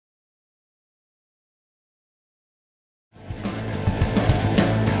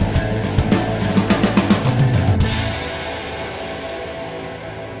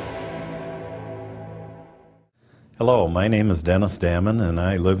Hello, my name is Dennis Damon and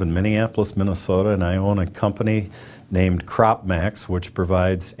I live in Minneapolis, Minnesota, and I own a company named CropMax, which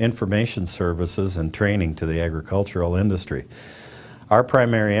provides information services and training to the agricultural industry. Our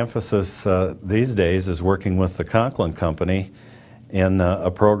primary emphasis these days is working with the Conklin Company in a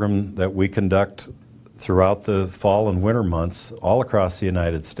program that we conduct throughout the fall and winter months all across the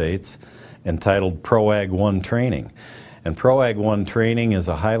United States, entitled ProAg 1 Training. And ProAg 1 Training is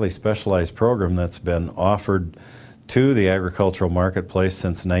a highly specialized program that's been offered to the agricultural marketplace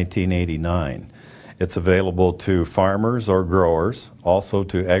since 1989. It's available to farmers or growers, also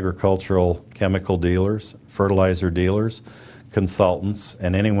to agricultural chemical dealers, fertilizer dealers, consultants,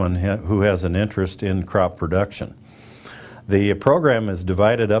 and anyone who has an interest in crop production. The program is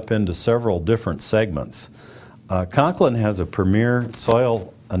divided up into several different segments. Conklin has a premier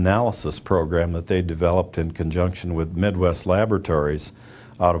soil analysis program that they developed in conjunction with Midwest Laboratories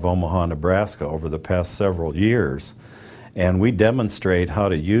out of Omaha, Nebraska over the past several years. And we demonstrate how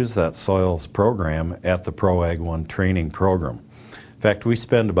to use that soils program at the ProAg 1 training program. In fact, we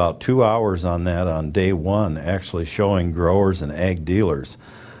spend about 2 hours on that on day one, actually showing growers and ag dealers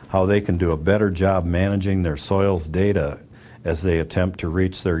how they can do a better job managing their soils data as they attempt to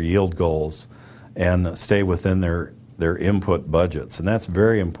reach their yield goals and stay within their input budgets. And that's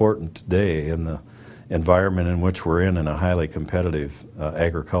very important today in the environment in which we're in a highly competitive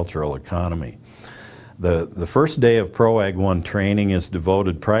agricultural economy. The first day of ProAg 1 training is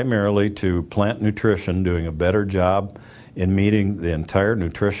devoted primarily to plant nutrition, doing a better job in meeting the entire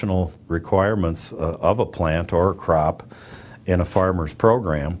nutritional requirements of a plant or a crop in a farmer's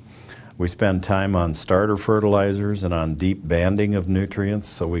program. We spend time on starter fertilizers and on deep banding of nutrients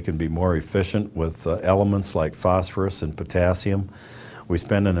so we can be more efficient with elements like phosphorus and potassium. We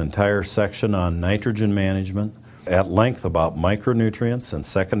spend an entire section on nitrogen management, at length about micronutrients and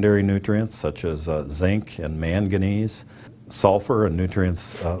secondary nutrients such as zinc and manganese, sulfur and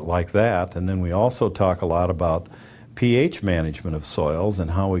nutrients like that. And then we also talk a lot about pH management of soils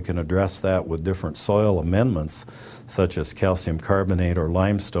and how we can address that with different soil amendments such as calcium carbonate or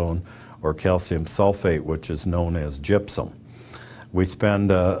limestone or calcium sulfate, which is known as gypsum. We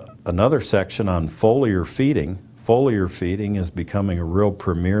spend another section on foliar feeding. Foliar feeding is becoming a real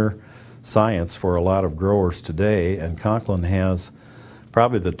premier science for a lot of growers today, and Conklin has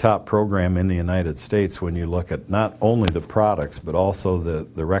probably the top program in the United States when you look at not only the products but also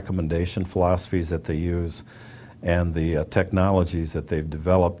the recommendation philosophies that they use and the technologies that they've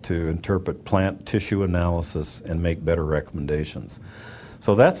developed to interpret plant tissue analysis and make better recommendations.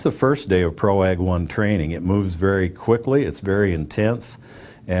 So that's the first day of ProAg 1 training. It moves very quickly, it's very intense,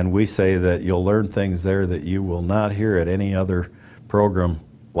 and we say that you'll learn things there that you will not hear at any other program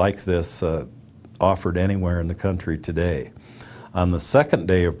like this offered anywhere in the country today. On the second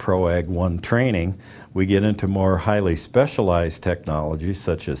day of ProAg 1 training, we get into more highly specialized technologies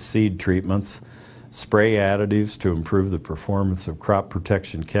such as seed treatments, spray additives to improve the performance of crop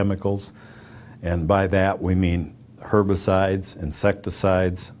protection chemicals, and by that we mean herbicides,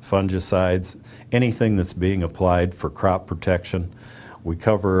 insecticides, fungicides, anything that's being applied for crop protection. We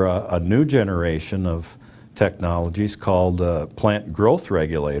cover a new generation of technologies called plant growth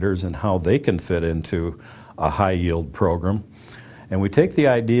regulators and how they can fit into a high yield program. And we take the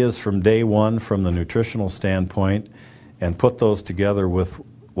ideas from day one from the nutritional standpoint and put those together with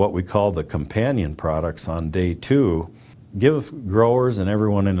what we call the companion products on day two, give growers and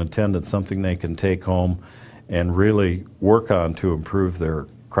everyone in attendance something they can take home and really work on to improve their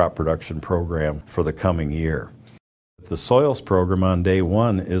crop production program for the coming year. The soils program on day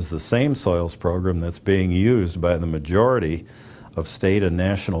one is the same soils program that's being used by the majority of state and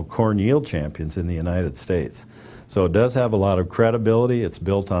national corn yield champions in the United States. So it does have a lot of credibility. It's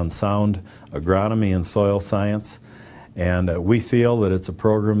built on sound agronomy and soil science, and we feel that it's a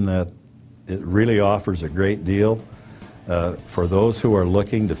program that it really offers a great deal for those who are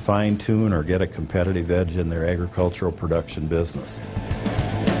looking to fine-tune or get a competitive edge in their agricultural production business.